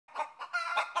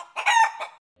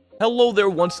Hello there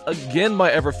once again,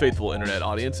 my ever-faithful internet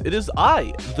audience. It is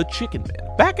I, the Chicken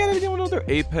Man, back at it again with another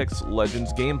Apex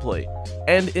Legends gameplay.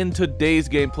 And in today's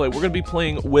gameplay, we're going to be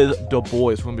playing with the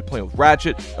boys. We're going to be playing with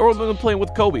Rachet, and we're going to be playing with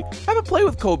Kobi. I haven't played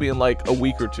with Kobi in like a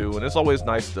week or two, and it's always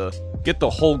nice to get the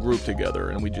whole group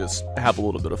together, and we just have a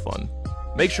little bit of fun.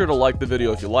 Make sure to like the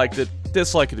video if you liked it,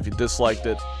 dislike it if you disliked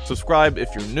it, subscribe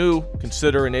if you're new,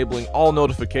 consider enabling all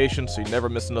notifications so you never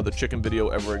miss another chicken video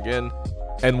ever again.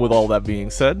 And with all that being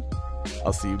said,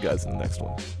 I'll see you guys in the next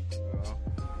one.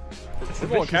 We're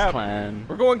going cap. Plan.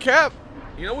 We're going cap.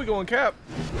 You know we going cap.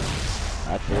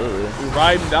 Absolutely. We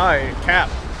ride and die cap.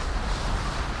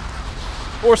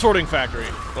 Or sorting factory.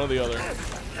 One or the other.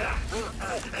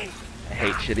 I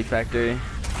hate shitty factory.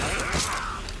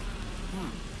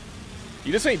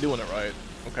 You just ain't doing it right.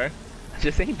 Okay. I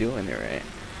just ain't doing it right.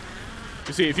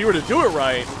 You see, if you were to do it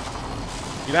right,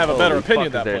 you'd have a better opinion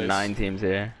of that place. There are 9 teams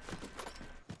here.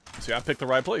 See, I picked the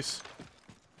right place.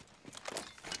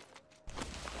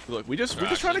 Look, we just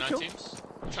trying to kill.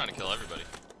 I'm trying to kill everybody.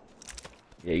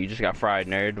 Yeah, you just got fried,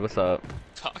 nerd. What's up?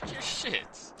 Talk your shit.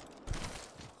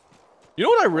 You know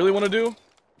what I really want to do?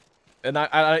 And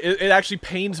it actually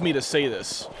pains me to say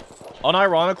this.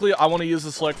 Unironically, I want to use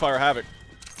the Select Fire Havoc.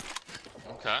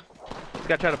 Okay. This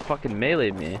guy tried to fucking melee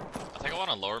me. I think I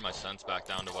want to lower my sense back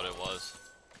down to what it was.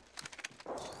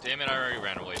 Damn it, I already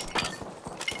ran away from that.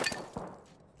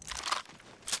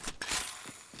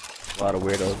 A lot of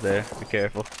weirdos there. Be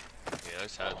careful. Yeah,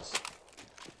 there's heads.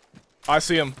 I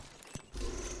see them.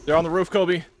 They're on the roof,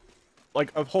 Kobi.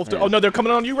 Like a whole. Oh no, they're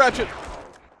coming on you, Rachet.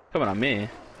 Coming on me.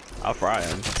 I'll fry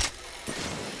him.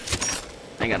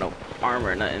 Ain't got no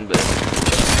armor or nothing, but.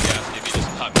 Yeah, maybe just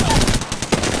cut me.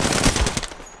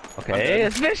 Okay,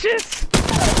 it's vicious.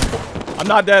 I'm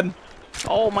not dead.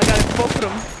 Oh my god, it's both of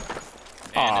them.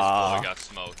 And his boy got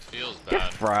smoked. Feels bad.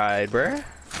 Get fried, bruh.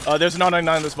 There's an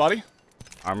R99 in this body.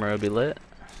 Armor will be lit.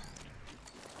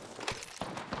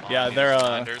 Yeah, they're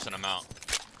and I'm out.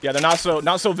 Yeah, they're not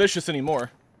so vicious anymore.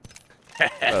 Oh,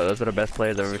 those are the best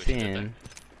players I've ever seen.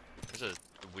 There's a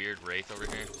weird wraith over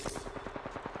here.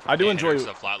 I do enjoy.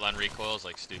 The flatline recoil is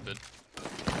like stupid.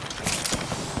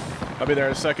 I'll be there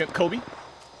in a second, Kobi.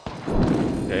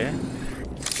 Okay.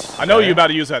 I know you about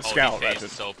to use that scout, he Rachet.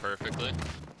 so perfectly.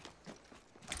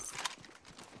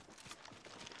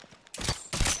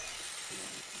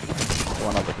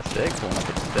 One up with the stick, one up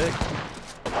with the stick.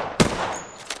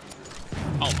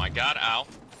 Oh my god, ow.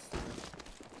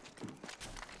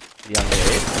 Young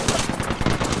Wade.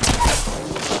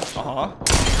 Uh-huh.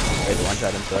 Wait, one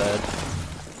shot inside.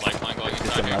 Lifeline going Just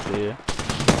inside coming here. after you.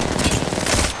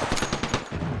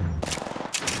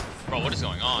 Bro, what is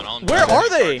going on? Where are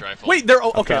they? Wait, they're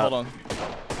okay. Hold on.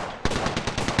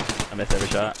 I missed every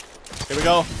shot. Here we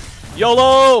go.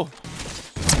 YOLO!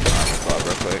 Oh,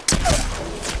 real quick.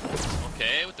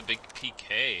 Okay, with the big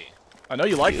PK. I know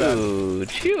you like that.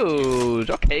 Huge, huge.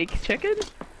 Okay, chicken.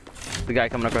 The guy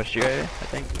coming across your area, I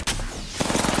think.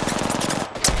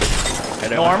 Right,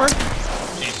 no armor?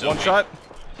 So one shot?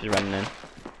 She's running in.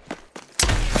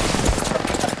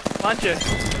 Punch it.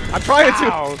 I'm trying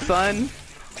to. Ow, son.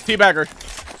 Teabagger.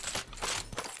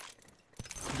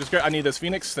 I need this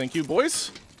Phoenix. Thank you,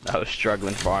 boys. I was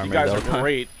struggling for armor. You guys are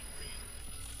great.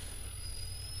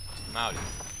 I'm out.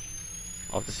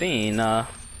 Off the scene,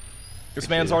 This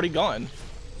man's already gone.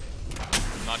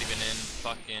 I'm not even in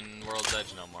fucking World's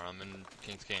Edge no more. I'm in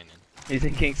Kings Canyon. He's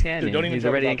in Kings Canyon. Dude, don't even He's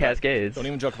joke already in about that. Cascades. Don't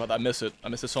even joke about that. I miss it. I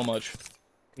miss it so much.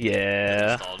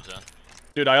 Yeah. Nostalgia.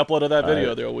 Dude, I uploaded that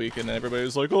video the other week, and everybody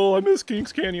was like, "Oh, I miss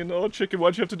Kings Canyon. Oh, chicken,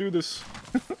 why'd you have to do this?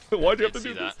 Why'd you have to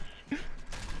do this?"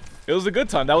 It was a good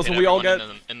time. That was when we all got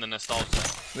in the nostalgia.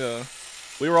 Yeah,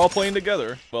 we were all playing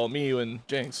together. Well, me, you, and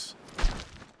Jinx.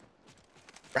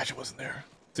 Rachet wasn't there.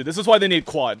 See, this is why they need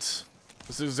quads.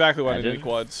 This is exactly why they need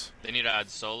quads. They need to add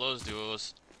solos,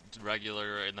 duos,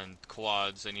 regular, and then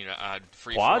quads. They need to add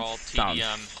free-for-all,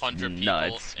 TDM, 100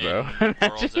 nuts, people bro. in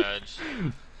World's Edge.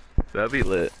 That'd be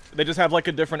lit. They just have like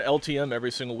a different LTM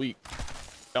every single week.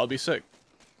 That would be sick.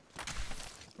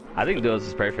 I think duos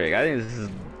is perfect. I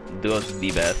think duos is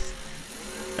the best.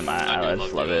 And I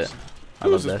just love it.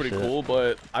 Duos is pretty cool,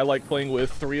 but I like playing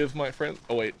with 3 of my friends.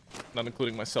 Oh wait, not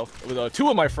including myself. With 2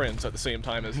 of my friends at the same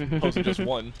time as opposed to just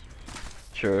 1.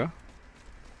 True.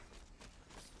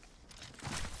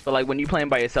 But like when you playing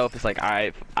by yourself, it's like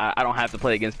I don't have to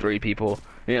play against 3 people.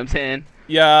 You know what I'm saying?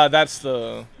 Yeah, that's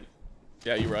the.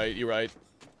 Yeah, you're right. You're right.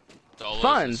 Solos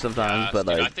fun sometimes, but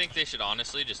dude, like I think they should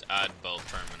honestly just add both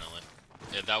permanently.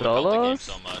 Yeah, that would help the game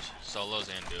so much. Solos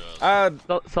and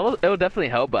duos. Solos, it would definitely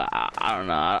help, but I don't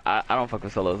know. I don't fuck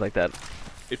with solos like that.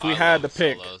 If we had to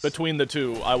pick between the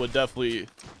two, I would definitely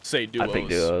say duos. I pick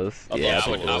duos. Yeah,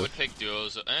 I would pick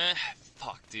duos.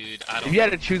 Fuck, dude. I don't if you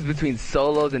had to choose between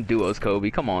solos and duos, Kobe,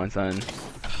 come on, son.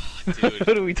 Dude.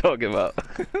 What are we talking about?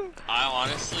 I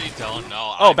honestly don't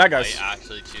know. Oh, bad guys. I might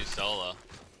actually choose solo.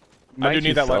 I do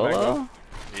need that light mag.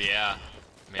 Yeah,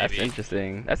 maybe. That's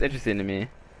interesting. That's interesting to me.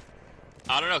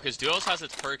 I don't know, because duos has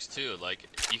its perks too. Like,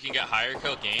 you can get higher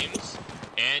kill games,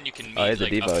 and you can meet it's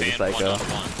like a Debo, a just fan like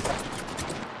one-on-one.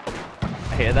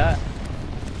 I hear that.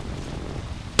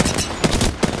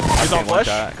 He's on flesh.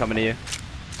 Coming to you.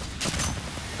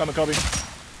 Coming, Kobe.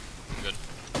 Good.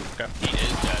 Okay. He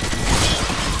is dead.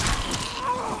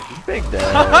 Big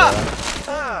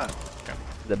dead.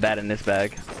 The bat in this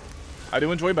bag. I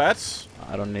do enjoy bats.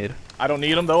 I don't need. I don't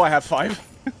need them though. I have 5.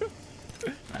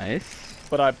 Nice.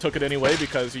 But I took it anyway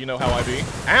because you know how I be.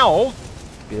 Ow!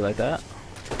 Be like that.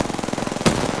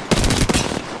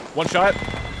 One shot.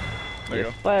 There you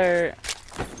go. Fire.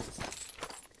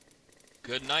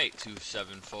 Good night,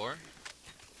 274.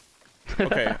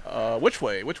 Okay. Which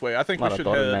way? Which way? I think we should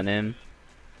head. In.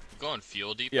 Going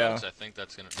fuel depots. Yeah. I think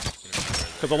that's gonna be right.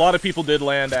 Because a lot of people did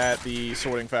land at the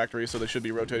sorting factory, so they should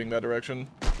be rotating that direction.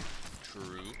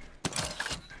 True.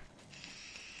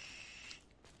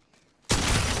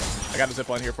 I got a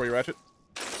zipline here for you, Ratchet.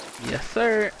 Yes,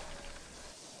 sir.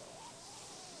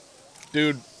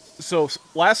 Dude, so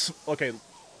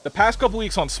the past couple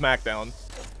weeks on SmackDown,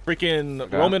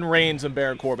 freaking Roman Reigns and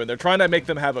Baron Corbin, they're trying to make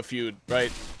them have a feud,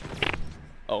 right?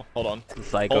 Oh, hold on.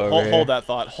 Hold that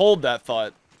thought. Hold that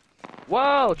thought.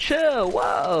 Whoa, chill,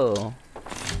 whoa.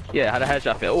 Yeah, how'd the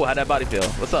headshot feel? Oh, how'd that body feel?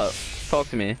 What's up? Talk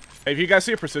to me. Hey, if you guys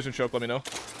see a precision choke, let me know.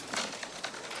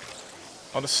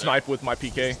 I'm gonna snipe with my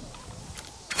PK.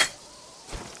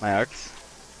 My arcs.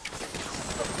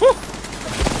 Whew.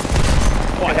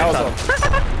 Oh, that was a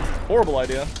horrible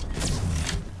idea.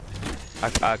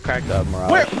 I cracked up,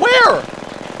 Mirage. Where?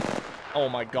 Oh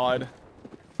my god.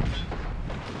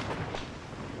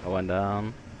 I went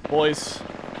down. Boys.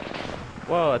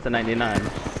 Whoa, that's a 99.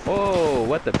 Whoa,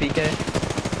 what the PK?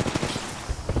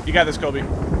 You got this, Kobe.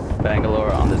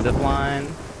 Bangalore on the zip line.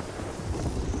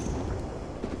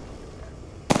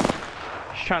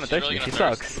 She's trying to thirst me. She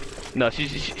sucks. No,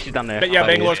 she's down there. But yeah,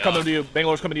 Bangalore's coming to you.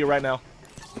 Bangalore's coming to you right now.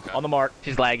 Okay. On the mark.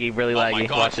 She's laggy, really laggy. Oh my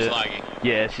god, Watch she's it. laggy.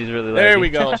 Yeah, she's really laggy. There we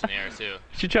go.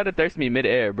 She tried to thirst me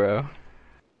mid-air, bro.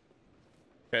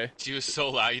 Okay. She was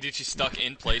so laggy, dude. She stuck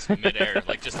in place mid-air,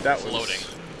 like just floating.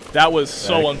 That was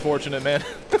so unfortunate, man.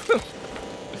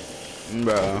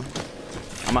 Bro.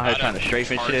 I'm out here trying to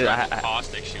strafe and shit.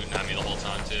 Caustic shooting at me the whole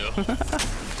time, too.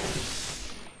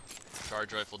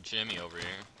 Charge rifle Jimmy over here.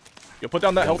 Yo, put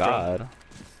down that health drone.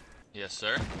 Yes,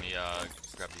 sir. Let me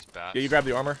grab these bats. Yeah, you grab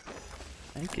the armor.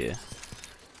 Thank you.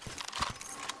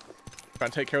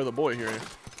 Trying to take care of the boy here.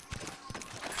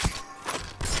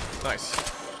 Nice.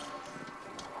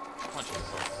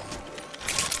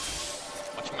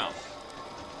 Watch your mouth.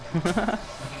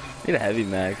 Need a heavy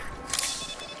mag.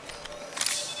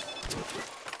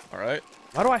 Alright.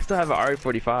 Why do I still have an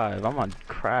RE45? I'm on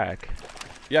crack.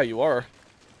 Yeah, you are.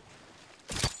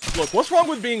 Look, what's wrong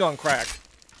with being on crack?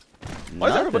 Why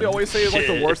does everybody always say it's like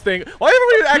the worst thing? Why does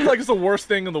everybody act like it's the worst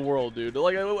thing in the world, dude?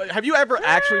 Like, have you ever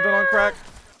actually been on crack?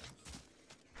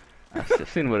 I've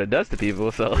seen what it does to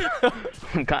people, so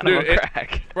I'm kind of on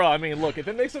crack. Bro, I mean, look, if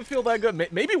it makes them feel that good,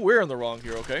 maybe we're in the wrong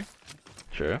here, okay?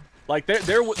 Sure. Like,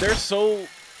 they're so...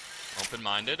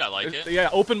 Open-minded, I like it. Yeah,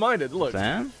 open-minded, look.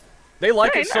 Sam? They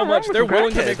like it so much, they're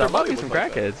willing to make their money with some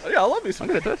crackheads. Yeah, I love me some.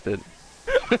 I'm gonna twist it.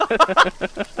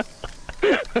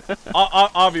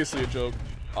 Obviously a joke.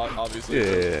 Obviously.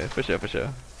 Yeah, for sure, for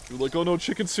sure. You're like, oh no,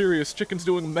 chicken's serious. Chicken's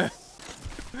doing meth.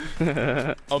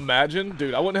 Imagine,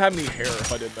 dude. I wouldn't have any hair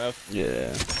if I did meth.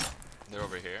 Yeah. They're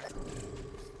over here,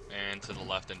 and to the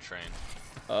left in train.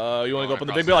 You want to go up on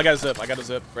the big wheel? I got a zip. I got a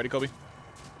zip. Ready, Kobe?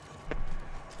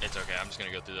 It's okay. I'm just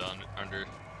gonna go through the under.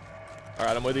 All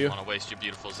right, I'm with you. I don't want to waste your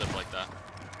beautiful zip like that.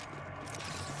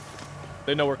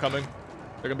 They know we're coming.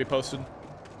 They're gonna be posted.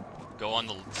 Go on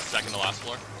the second to last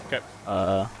floor. Okay.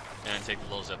 And take the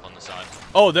little zip on the side.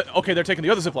 Oh, okay. They're taking the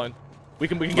other zip line. We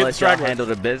can get the straggler. Handle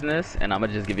the business, and I'm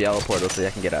gonna just give you all a portal so I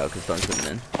can get out because Storm's coming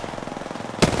in.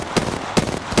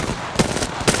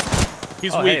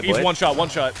 He's weak. He's one shot. One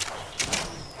shot.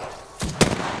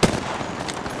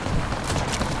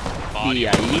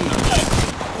 Yeah.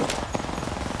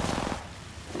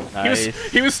 Nice.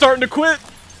 He was starting to quit.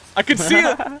 I could see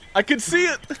it. I could see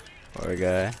it. Poor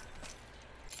guy.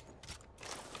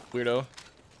 Weirdo.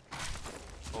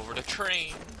 Over the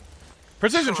train.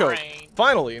 Precision choke.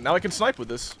 Finally, now I can snipe with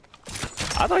this.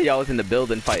 I thought y'all was in the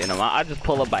building fighting him. I just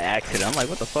pull up by accident. I'm like,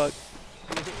 what the fuck?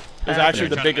 It was actually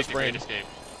the biggest brain.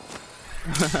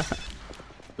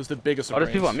 It was the biggest of Oh, there's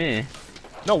brains. people on me.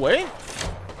 No way.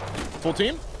 Full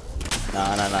team?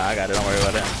 Nah, I got it. Don't worry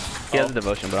about it. He has a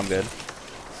devotion, but I'm good.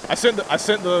 I sent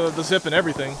the zip and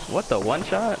everything. What the one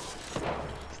shot?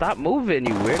 Stop moving,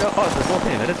 you weirdo. Oh, it's the whole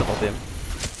team. It is the whole team.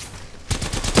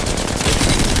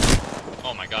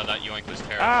 Oh my god, that yoink was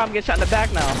terrible. Ah, I'm getting shot in the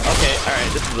back now. Okay,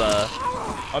 alright, this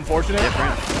is Unfortunate.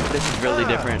 different. This is really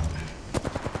different.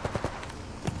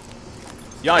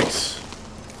 Yikes.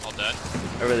 All dead.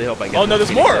 I really hope I get Oh no, this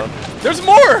there's more! Phoenix off. There's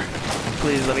more!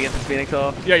 Please let me get this Phoenix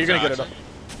off. Yeah, you're gonna get it.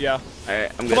 Yeah.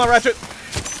 Alright, I'm good. Come on, Ratchet.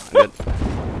 I'm good.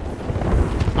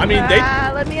 I mean,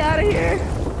 let me out of here.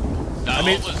 That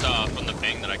ult was from the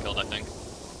ping that I killed, I think.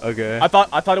 Okay. I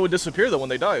thought it would disappear though when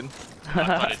they died. I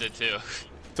thought it did too.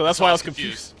 So that's why I was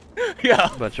confused. Yeah.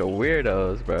 Bunch of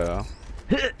weirdos, bro.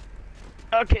 Okay,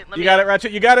 let me. You got it,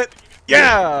 Ratchet. You got it.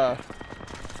 Yeah.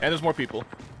 And there's more people.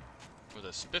 With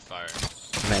a Spitfire.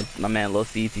 Man, my man, low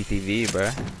CCTV, bro.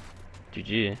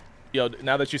 GG. Yo,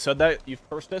 now that you said that, you've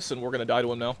cursed us, and we're gonna die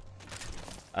to him now.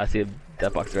 I see a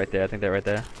death box right there. I think they're right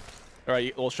there. All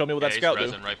right, well, show me what that He's scout do.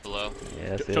 resin right below.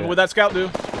 Yeah, I see Show me it. what that scout do.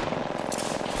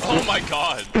 Oh my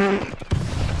god.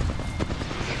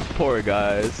 Poor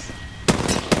guys.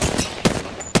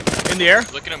 In the air.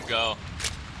 Look at him go.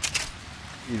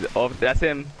 He's off. That's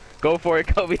him. Go for it,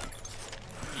 Kobe.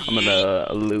 I'm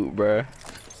gonna loot, bro.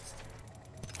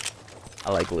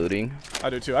 I like looting. I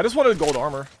do too. I just wanted gold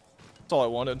armor. That's all I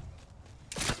wanted.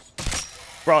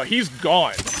 Bro, he's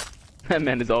gone. That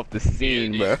man is off the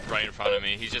scene, He's bro. right in front of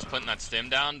me. He's just putting that stim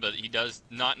down, but he does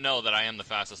not know that I am the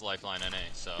fastest lifeline NA.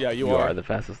 So Yeah, you You are. are the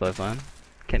fastest lifeline.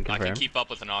 Can I confirm. can keep up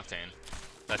with an octane.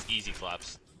 That's easy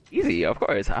claps. Easy, of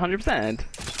course,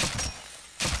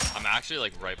 100%. I'm actually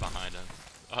like right behind him.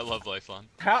 I love lifeline.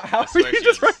 How I are swear you she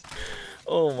just is. right?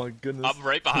 Oh my goodness. I'm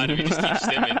right behind him. He just keeps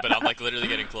stimming, but I'm like literally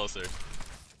getting closer.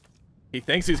 He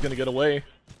thinks he's gonna get away.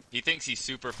 He thinks he's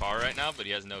super far right now, but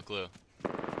he has no clue.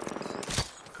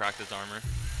 Cracked his armor.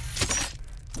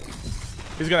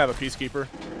 He's gonna have a peacekeeper.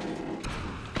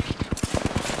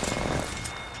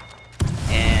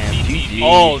 And GG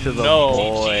Oh, to the no.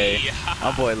 boy. GG.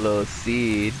 My boy, Lil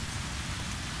Seed.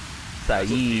 Saeed.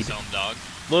 He's home dog.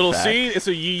 Little Facts. C, it's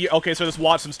a yee. Okay, so just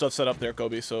watch some stuff set up there,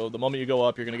 Kobe. So the moment you go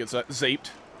up, you're gonna get zaped.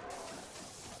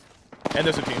 And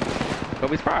there's a team.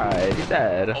 Kobe's pride. He's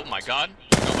dead. Oh my god.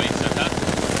 Nobody said that.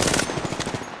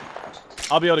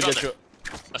 I'll be able to get you.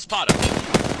 A Espada.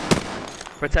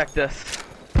 Protect us.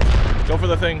 Go for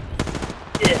the thing.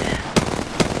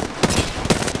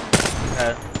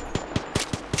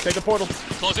 Take the portal.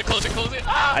 Close it, close it, close it.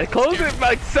 Ah! I closed it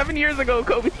like 7 years ago,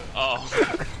 Kobe. Oh.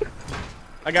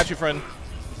 I got you, friend.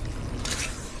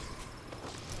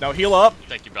 Now heal up.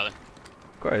 Thank you, brother.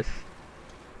 Of course.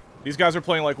 These guys are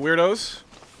playing like weirdos.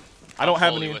 I don't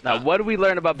have fully any. with Now, that. what do we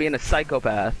learn about being a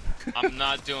psychopath? I'm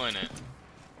not doing it.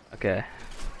 Okay.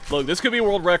 Look, this could be a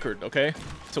world record, okay?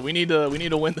 So we need to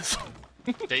win this.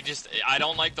 They just, I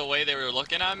don't like the way they were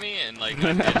looking at me, and like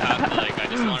I did have to, like I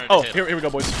just wanted to Oh, hit. here we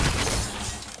go, boys.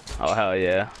 Oh, hell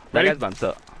yeah. That Ready? guy's bumped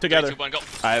up. Together. 3, 2, 1, go.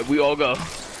 Alright, we all go.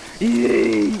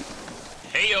 Yay!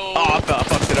 Heyo. Oh, I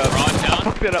fucked it up. Rod I down.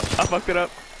 fucked it up. I fucked it up.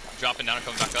 Dropping down and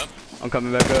coming back up. I'm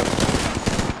coming back up.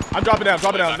 I'm dropping down,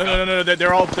 dropping down. Back No, no, no, no.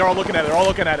 They're all looking at it. They're all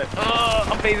looking at it.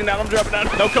 I'm phasing down. I'm dropping down.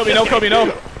 No, Kobe, no, Kobe, no.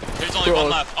 There's only We're one all-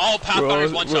 left. Oh,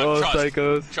 Pathfinder's one we're all shot. Trust.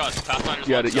 psychos. Trust. Pathfinder's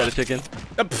You one got a shot. chicken?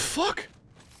 Fuck.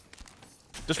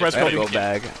 Just It's rest, I gotta Kobe. go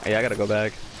back. Yeah, I gotta go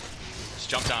back. Just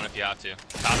jump down if you have to.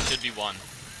 Path should be one.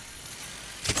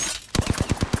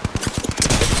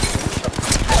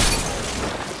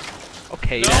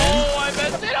 Okay, No, then. I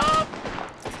messed it up.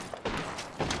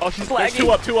 Oh, she's There's lagging. two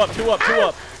up, two up, two up, two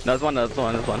up. No, there's one. There's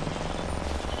one. There's one.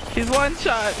 She's one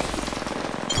shot.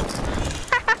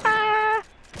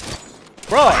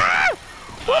 Bro.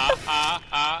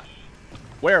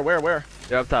 Where? Where?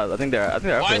 They're up top. I think they're up Why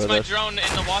there is with my us. drone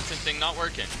in the Watson thing not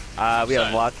working? We have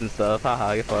Sorry. lots and stuff.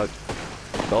 Haha, get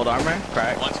fucked. Gold armor,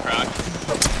 crack. One's cracked.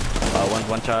 One's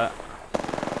one shot.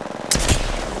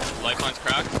 Lifeline's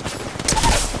cracked.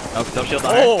 No shield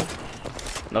on her. Oh.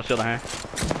 No shield on her.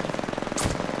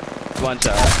 One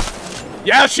shot.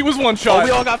 Yeah, she was one Oh, shot.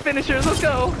 we all got finishers. Let's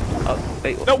go. Oh,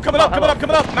 wait. No, coming up, coming hello. up,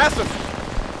 coming up. Massive.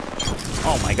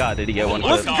 Oh my god, did he get one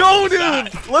my Let's shot? God. go,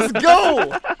 dude. Let's go.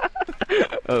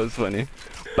 That was funny.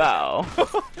 Bow.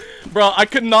 Bro, I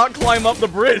could not climb up the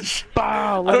bridge.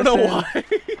 Bow. I don't know why.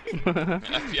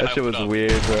 FBI, That shit was what up?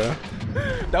 weird, bro.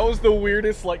 That was the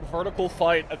weirdest, like, vertical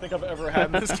fight I think I've ever had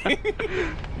in this game.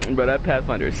 Bro, that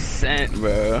Pathfinder sent,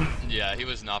 bro. Yeah, he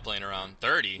was not playing around.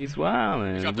 30. He's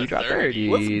wildin'. dropped We a dropped 30.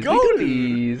 30s. Let's go, We do dude.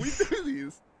 these. We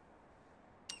do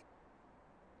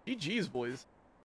these. GG's, boys.